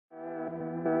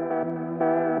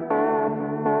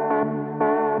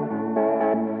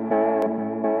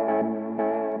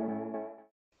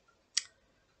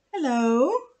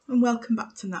welcome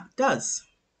back to Nat Does.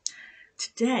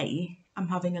 Today I'm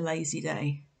having a lazy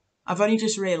day. I've only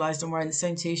just realised I'm wearing the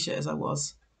same t-shirt as I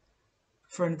was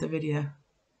for another video.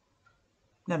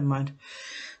 Never mind.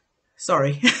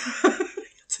 Sorry.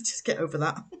 To just get over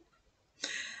that.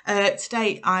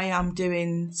 Today I am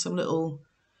doing some little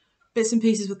bits and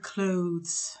pieces with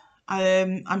clothes.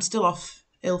 I'm still off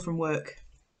ill from work.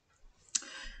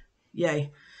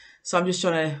 Yay. So I'm just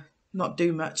trying to not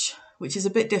do much, which is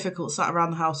a bit difficult, sat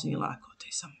around the house and you're like, I've got to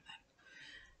do something.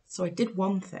 So I did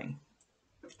one thing.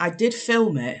 I did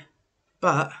film it,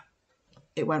 but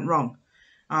it went wrong.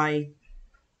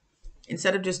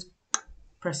 Instead of just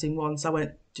pressing once, I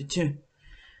went to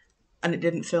and it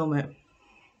didn't film it.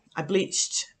 I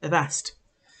bleached a vest,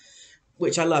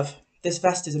 which I love. This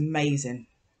vest is amazing.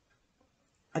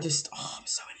 I'm so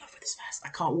in love with this vest. I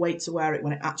can't wait to wear it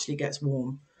when it actually gets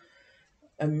warm.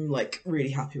 I'm like really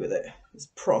happy with it. It's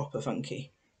proper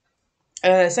funky.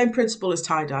 Same principle as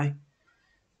tie-dye.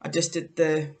 I just did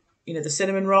the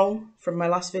cinnamon roll from my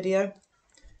last video.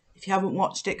 If you haven't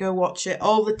watched it, go watch it.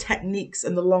 All the techniques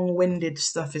and the long-winded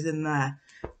stuff is in there.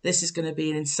 This is going to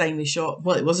be an insanely short,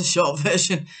 well, it was a short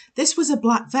version. This was a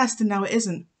black vest and now it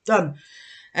isn't. Done.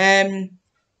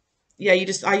 Yeah,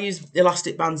 I use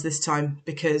elastic bands this time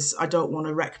because I don't want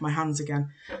to wreck my hands again.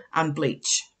 And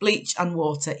bleach. Bleach and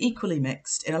water equally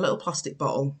mixed in a little plastic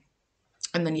bottle.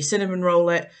 And then you cinnamon roll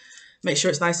it. Make sure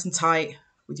it's nice and tight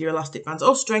with your elastic bands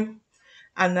or string.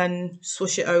 And then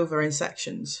swoosh it over in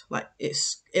sections. Like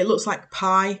it looks like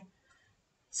pie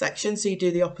sections. So you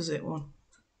do the opposite one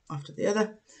after the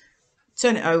other.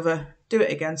 Turn it over. Do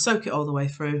it again. Soak it all the way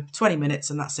through. 20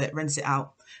 minutes and that's it. Rinse it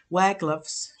out. Wear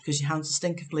gloves because your hands will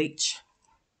stink of bleach.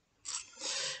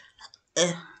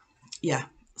 Yeah,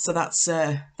 so that's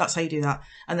how you do that.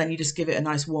 And then you just give it a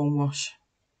nice warm wash.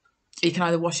 You can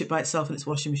either wash it by itself in its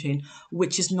washing machine,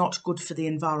 which is not good for the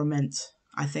environment.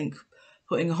 I think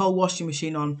putting a whole washing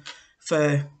machine on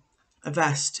for a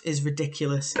vest is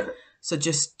ridiculous. So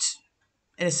just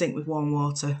in a sink with warm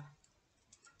water,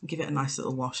 give it a nice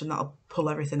little wash, and that'll pull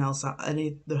everything else out.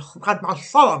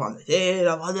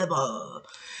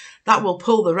 That will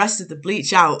pull the rest of the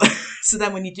bleach out. So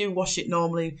then when you do wash it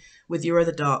normally with your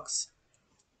other darks,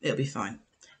 it'll be fine.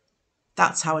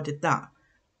 That's how I did that.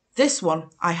 This one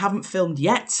I haven't filmed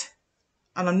yet,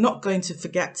 and I'm not going to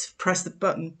forget to press the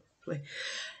button.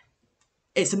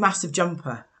 It's a massive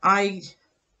jumper. As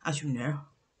you know,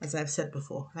 as I've said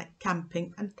before, like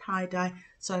camping and tie-dye.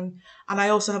 And I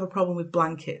also have a problem with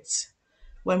blankets.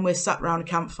 When we're sat around a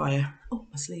campfire, oh,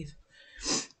 my sleeve,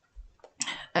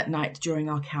 at night during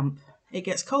our camp, it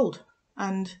gets cold.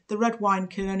 And the red wine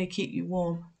can only keep you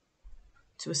warm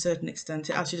to a certain extent.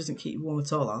 It actually doesn't keep you warm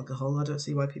at all, alcohol. I don't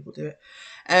see why people do it.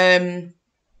 And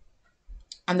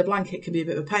the blanket can be a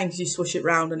bit of a pain because you swish it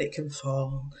round and it can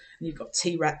fall. And you've got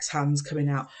T-Rex hands coming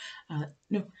out.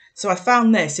 No. So I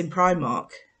found this in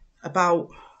Primark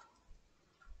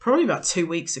probably about 2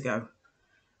 weeks ago.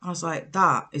 I was like,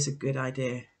 that is a good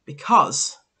idea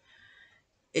because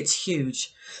it's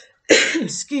huge.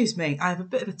 Excuse me, I have a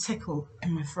bit of a tickle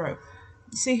in my throat.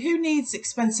 You see, who needs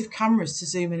expensive cameras to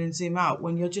zoom in and zoom out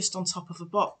when you're just on top of a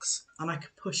box and I can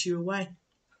push you away?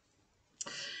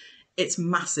 It's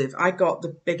massive. I got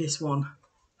the biggest one.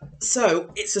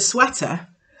 So it's a sweater,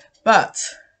 but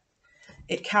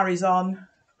it carries on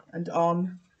and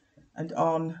on and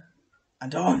on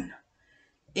and on.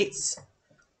 It's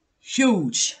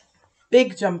huge.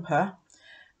 Big jumper.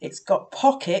 It's got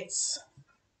pockets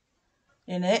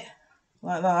in it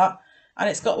like that. And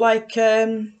it's got like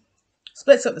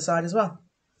splits up the side as well.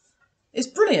 It's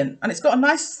brilliant. And it's got a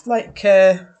nice like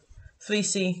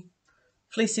fleecy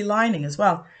lining as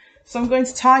well. So I'm going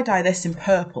to tie-dye this in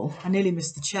purple. I nearly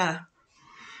missed the chair.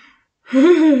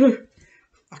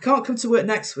 I can't come to work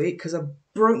next week because I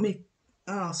broke my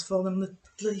arse falling on the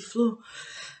bloody floor.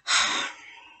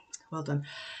 Well done.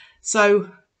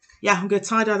 So, yeah, I'm going to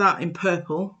tie-dye that in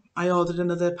purple. I ordered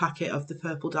another packet of the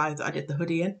purple dye that I did the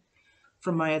hoodie in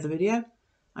from my other video.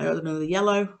 I ordered another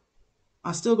yellow.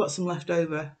 I've still got some left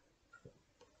over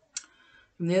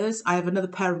from the others. I have another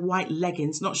pair of white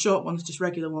leggings, not short ones, just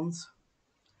regular ones.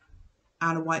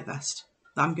 And a white vest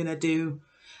that I'm going to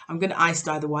ice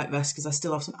dye the white vest because I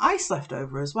still have some ice left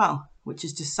over as well, which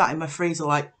is just sat in my freezer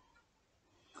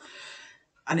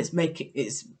and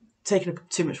it's taking up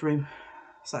too much room.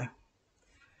 So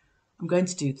I'm going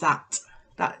to do that.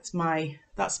 That's my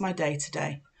day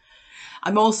today.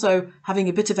 I'm also having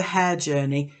a bit of a hair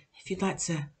journey. If you'd like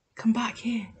to come back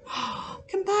here,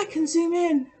 come back and zoom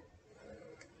in.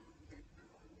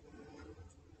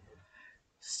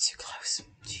 It's too close.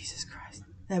 Jesus Christ.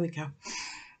 There we go.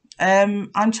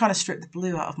 I'm trying to strip the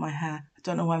blue out of my hair. I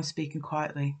don't know why I'm speaking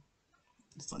quietly.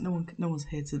 It's like no one's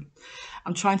here to...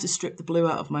 I'm trying to strip the blue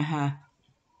out of my hair.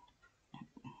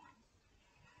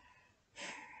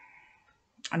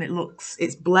 And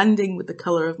it's blending with the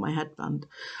colour of my headband.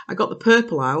 I got the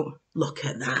purple out. Look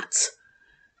at that.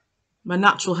 My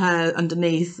natural hair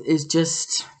underneath is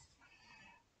just...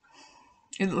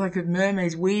 It looks like a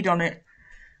mermaid's weed on it.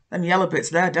 Them yellow bits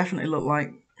there definitely look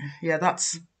like...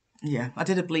 Yeah, I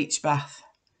did a bleach bath.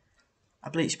 I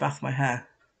bleach bathed my hair.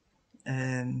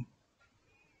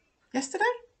 Yesterday?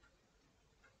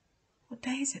 What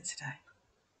day is it today?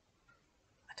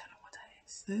 I don't know what day it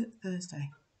is. Thursday.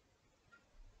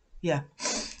 Yeah.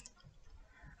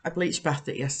 I bleach bathed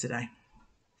it yesterday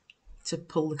to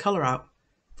pull the colour out.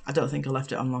 I don't think I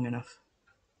left it on long enough.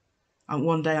 And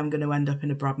one day I'm going to end up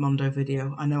in a Brad Mondo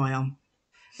video. I know I am.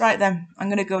 Right then, I'm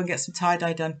going to go and get some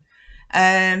tie-dye done.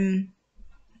 I'm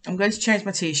going to change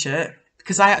my t-shirt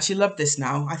because I actually love this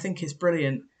now. I think it's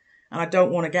brilliant. And I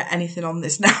don't want to get anything on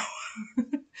this now.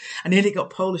 I nearly got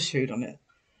Polish food on it.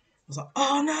 I was like,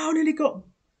 oh no, I nearly got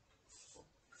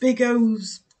Big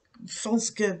O's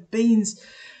Falska beans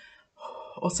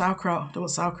or sauerkraut. I don't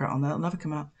want sauerkraut on there. It'll never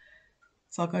come out.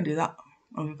 So I'll go and do that.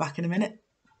 I'll be back in a minute.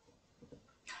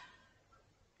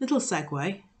 Little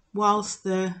segue. Whilst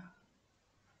the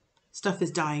stuff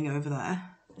is dyeing over there,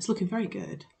 it's looking very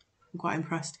good. I'm quite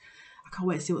impressed. I can't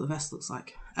wait to see what the vest looks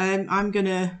like. I'm going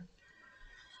to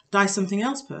dye something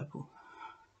else purple.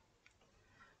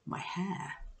 My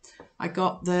hair. I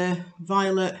got the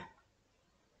Violet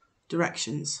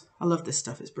Directions. I love this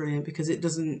stuff. It's brilliant because it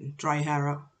doesn't dry hair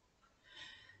out.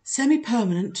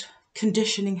 Semi-permanent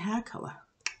conditioning hair colour.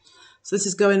 So this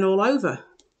is going all over.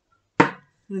 I'm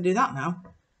going to do that now.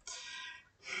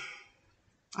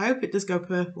 I hope it does go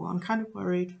purple. I'm kind of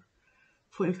worried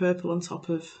putting purple on top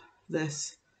of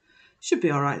this. Should be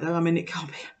all right though. I mean, it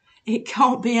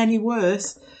can't be any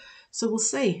worse. So we'll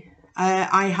see.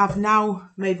 I have now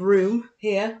made room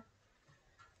here.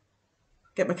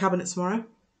 Get my cabinet tomorrow.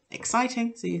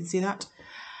 Exciting. So you can see that.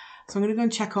 So I'm going to go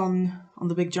and check on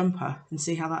the big jumper and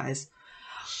see how that is.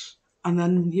 And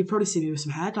then you'll probably see me with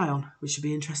some hair dye on, which should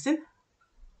be interesting.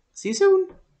 See you soon.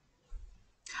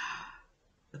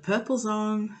 The purple's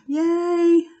on.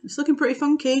 Yay. It's looking pretty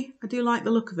funky. I do like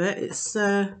the look of it. It's,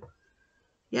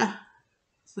 yeah,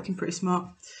 it's looking pretty smart.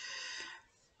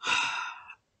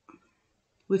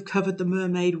 We've covered the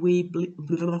mermaid wee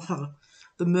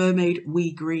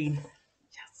green.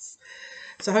 Yes.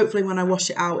 So hopefully when I wash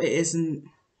it out, it isn't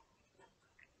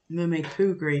mermaid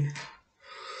poo green.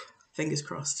 Fingers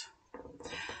crossed.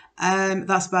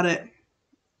 That's about it.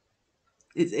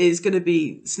 It's going to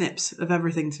be snips of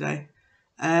everything today.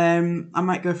 I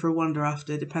might go for a wander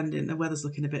after, depending. The weather's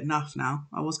looking a bit naff now.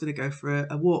 I was going to go for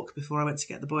a walk before I went to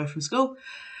get the boy from school.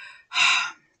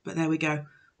 But there we go.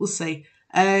 We'll see.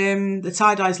 The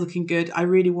tie-dye's looking good. I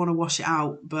really want to wash it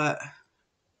out, but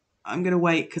I'm going to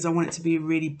wait because I want it to be a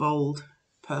really bold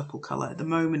purple colour. At the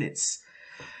moment, it's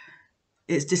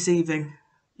deceiving.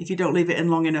 If you don't leave it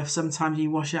in long enough, sometimes you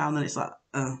wash it out and then it's like,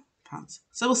 oh, pants.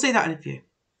 So we'll see that in a few.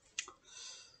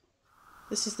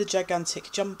 This is the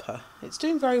gigantic jumper. It's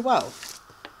doing very well.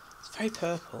 It's very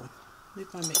purple.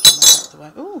 Move my Mickey Mouse out of the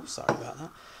way. Oh, sorry about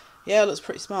that. Yeah, it looks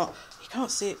pretty smart. You can't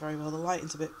see it very well. The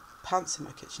lighting's a bit pants in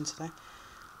my kitchen today.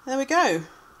 There we go.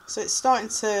 So it's starting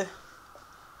to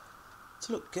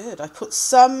look good. I put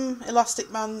some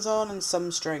elastic bands on and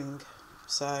some string.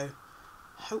 So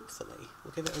hopefully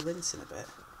we'll give it a rinse in a bit.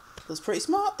 Looks pretty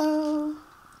smart though.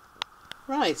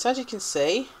 Right, so as you can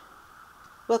see,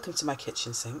 welcome to my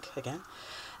kitchen sink again.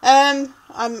 I'm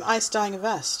ice dyeing a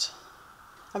vest.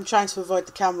 I'm trying to avoid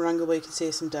the camera angle where you can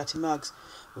see some dirty mugs.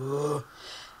 Ooh.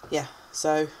 Yeah,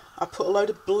 so I put a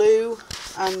load of blue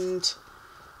and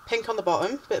pink on the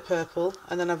bottom, a bit of purple,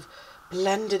 and then I've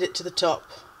blended it to the top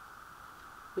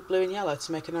with blue and yellow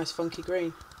to make a nice funky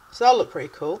green. So that'll look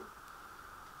pretty cool.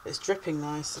 It's dripping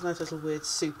nice. A nice little weird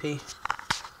soupy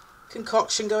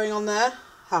concoction going on there.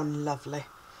 How lovely.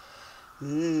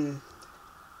 So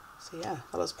yeah,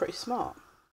 that looks pretty smart.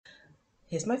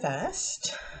 Here's my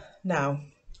vest. Now,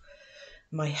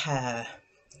 my hair.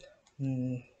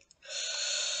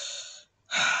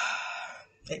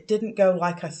 It didn't go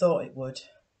like I thought it would.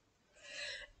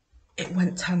 It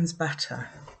went tons better.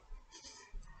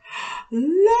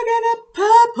 Look at the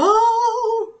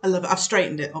purple. I love it. I've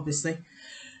straightened it, obviously.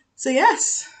 So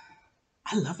yes,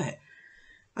 I love it.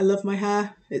 I love my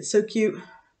hair. It's so cute.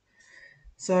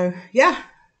 So yeah,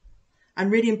 I'm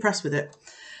really impressed with it.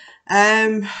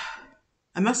 I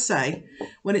must say,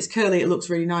 when it's curly, it looks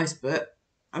really nice, but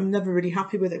I'm never really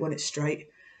happy with it when it's straight.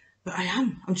 But I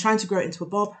am. I'm trying to grow it into a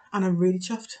bob, and I'm really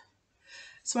chuffed.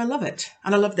 So I love it.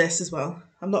 And I love this as well.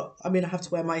 I have to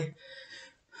wear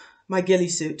my ghillie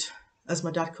suit, as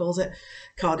my dad calls it,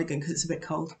 cardigan, because it's a bit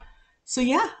cold. So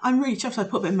yeah, I'm really chuffed. I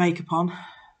put a bit of makeup on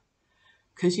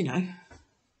because, you know,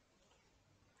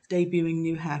 debuting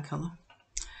new hair colour.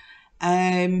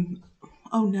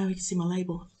 Oh no, you can see my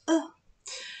label.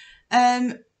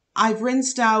 I've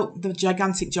rinsed out the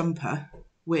gigantic jumper,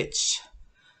 which,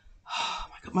 oh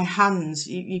my God, my hands,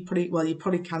 you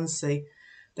probably can see,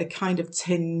 they're kind of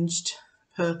tinged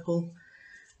purple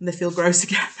and they feel gross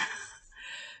again.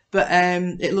 But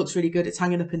it looks really good. It's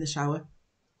hanging up in the shower.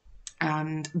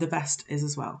 And the vest is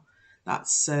as well.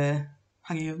 That's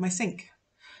hanging over my sink.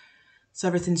 So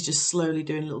everything's just slowly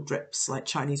doing little drips like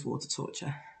Chinese water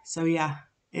torture. So yeah,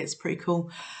 it's pretty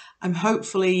cool. I'm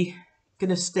hopefully going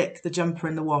to stick the jumper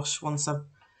in the wash once I'm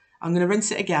going to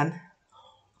rinse it again,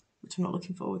 which I'm not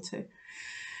looking forward to.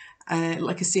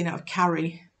 Like a scene out of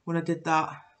Carrie when I did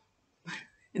that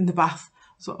in the bath.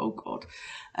 I was like, oh God.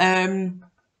 So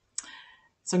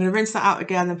I'm going to rinse that out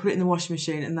again and put it in the washing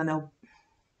machine, and then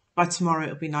by tomorrow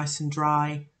it'll be nice and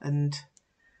dry and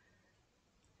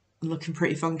looking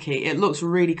pretty funky. It looks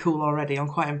really cool already. I'm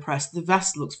quite impressed. The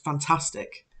vest looks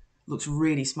fantastic. Looks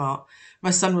really smart.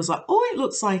 My son was like, oh, it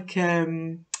looks like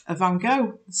a Van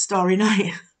Gogh Starry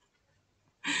Night.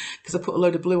 Because I put a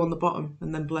load of blue on the bottom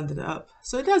and then blended it up.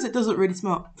 So it does look really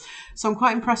smart. So I'm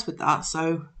quite impressed with that.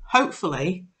 So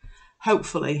hopefully,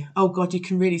 oh God, you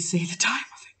can really see the time,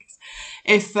 I think.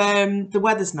 If the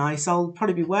weather's nice, I'll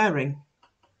probably be wearing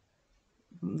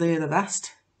the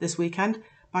vest this weekend,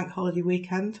 bank holiday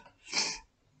weekend.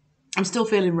 I'm still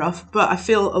feeling rough, but I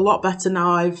feel a lot better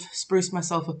now I've spruced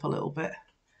myself up a little bit.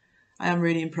 I am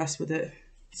really impressed with it.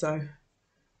 So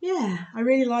yeah, I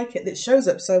really like it. It shows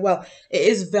up so well. It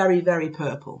is very, very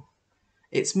purple.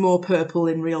 It's more purple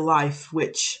in real life,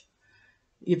 which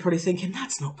you're probably thinking,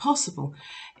 that's not possible.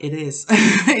 It is.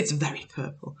 It's very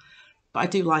purple. But I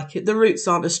do like it. The roots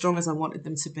aren't as strong as I wanted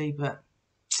them to be, but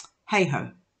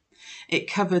hey-ho. It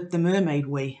covered the mermaid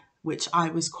wee, which I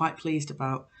was quite pleased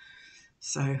about.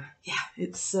 So yeah,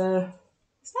 it's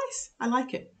nice. I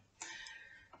like it.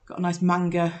 Got a nice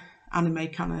manga anime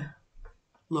kind of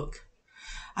look.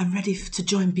 I'm ready to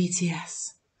join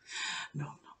BTS. No,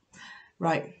 I'm not.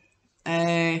 Right.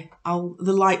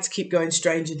 The lights keep going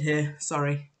strange in here.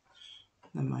 Sorry.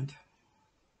 Never mind.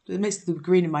 It makes the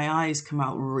green in my eyes come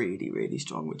out really, really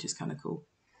strong, which is kind of cool.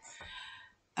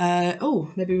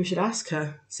 Maybe we should ask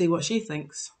her, see what she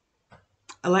thinks.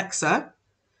 Alexa,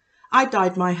 I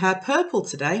dyed my hair purple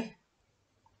today.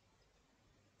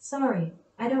 Sorry,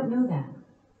 I don't know that.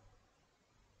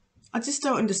 I just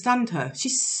don't understand her.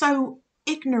 She's so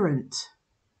ignorant.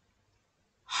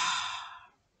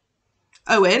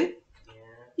 Owen, Yeah.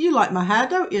 you like my hair,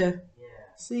 don't you? Yeah.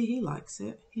 See, he likes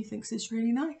it. He thinks it's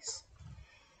really nice.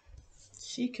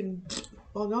 She can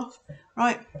bog off.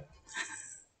 Right.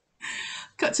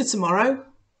 Cut to tomorrow,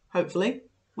 hopefully,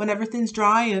 when everything's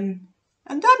dry and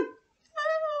done.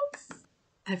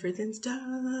 Everything's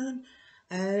done.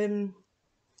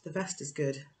 The vest is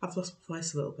good. I've lost my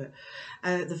voice a little bit.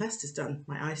 The vest is done,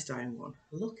 my ice dyeing one.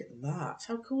 Look at that.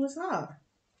 How cool is that?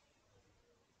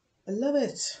 I love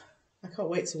it. I can't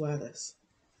wait to wear this.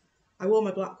 I wore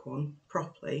my black one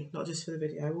properly, not just for the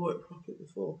video. I wore it properly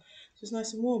before. So it's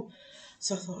nice and warm.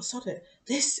 So I thought, sod it.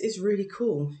 This is really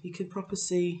cool. You can proper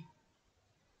see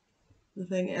the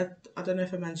thing. I don't know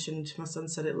if I mentioned, my son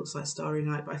said it looks like Starry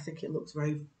Night, but I think it looks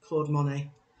very Claude Monet.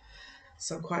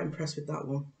 So I'm quite impressed with that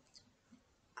one.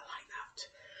 I like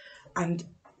that. And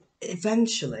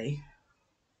eventually,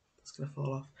 it's going to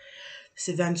fall off. This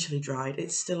eventually dried.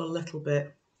 It's still a little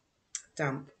bit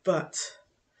damp, but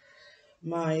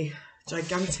my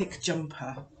gigantic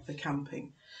jumper for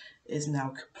camping is now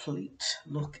complete.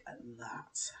 Look at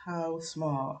that. How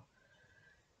smart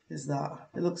is that?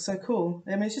 It looks so cool.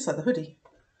 I mean, it's just like the hoodie.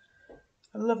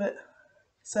 I love it.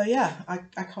 So yeah,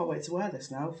 I can't wait to wear this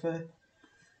now for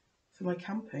my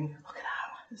camping. Look at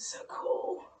that. It's so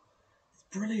cool. It's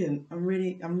brilliant. I'm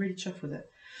really chuffed with it.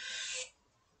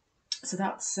 So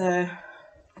that's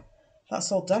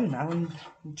all done now and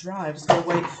dry. I'm just gonna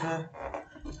wait for.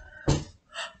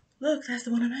 Look, there's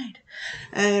the one I made.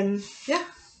 Yeah.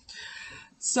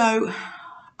 So,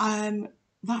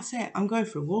 that's it. I'm going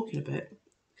for a walk in a bit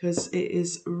because it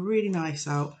is really nice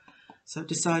out. So I've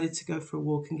decided to go for a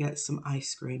walk and get some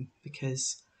ice cream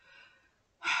because,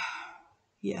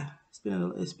 yeah, it's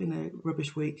been a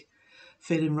rubbish week,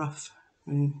 feeling rough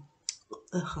and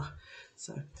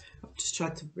so I've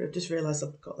just realised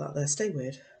I've got that there. Stay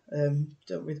weird.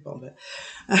 Don't read the bottom bit.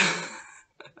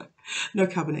 No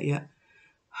cabinet yet.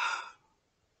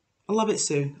 I'll love it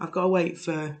soon. I've got to wait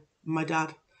for my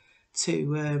dad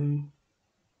to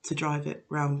drive it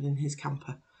round in his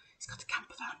camper. He's got a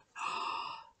camper van.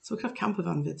 So we could have camper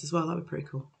van vids as well. That would be pretty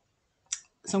cool.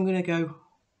 So I'm going to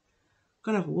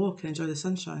have a walk and enjoy the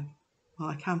sunshine while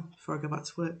I can before I go back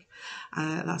to work.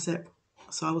 That's it.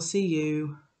 So I will see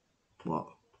you, what?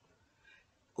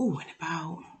 Oh, in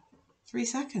about 3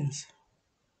 seconds.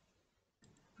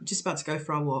 I'm just about to go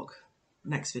for our walk.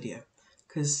 Next video,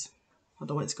 because I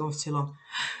don't want it to go on for too long.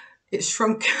 It's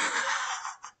shrunk.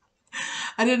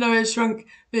 I didn't know it shrunk,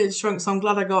 but it shrunk, so I'm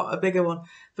glad I got a bigger one.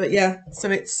 But yeah, so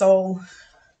it's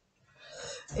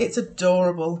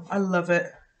adorable. I love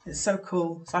it. It's so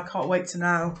cool. So I can't wait to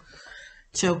now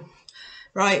chill.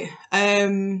 Right,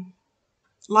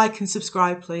 like and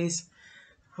subscribe, please.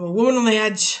 I'm a woman on the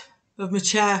edge of my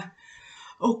chair.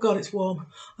 Oh God, it's warm.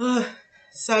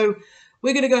 So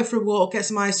we're going to go for a walk, get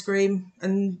some ice cream,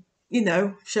 and, you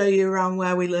know, show you around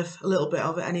where we live, a little bit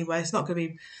of it anyway. It's not going to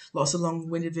be lots of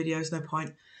long-winded videos, no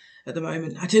point at the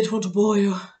moment. I did want to bore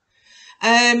you.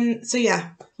 So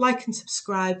yeah, like and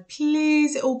subscribe,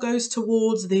 please. It all goes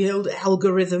towards the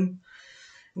algorithm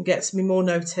and gets me more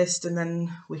noticed, and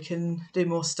then we can do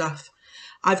more stuff.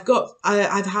 I've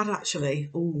had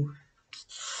actually,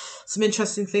 some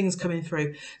interesting things coming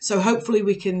through. So hopefully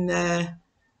we can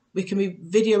be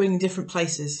videoing in different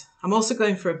places. I'm also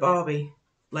going for a Barbie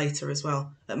later as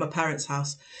well at my parents'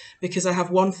 house, because I have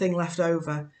one thing left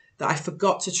over that I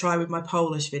forgot to try with my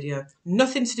Polish video.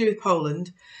 Nothing to do with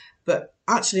Poland, but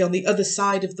actually on the other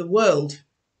side of the world.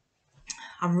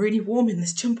 I'm really warm in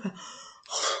this jumper.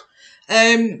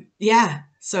 Yeah,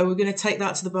 so we're going to take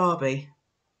that to the Barbie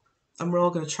and we're all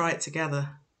going to try it together.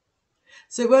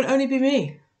 So it won't only be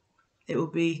me. It will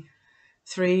be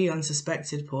 3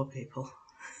 unsuspected poor people.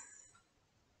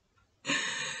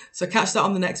 So catch that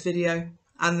on the next video.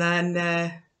 And then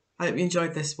I hope you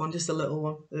enjoyed this one, just a little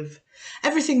one of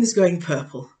everything that's going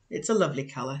purple. It's a lovely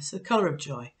colour. It's the colour of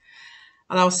joy.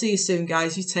 And I'll see you soon,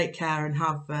 guys. You take care and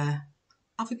have a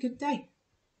good day.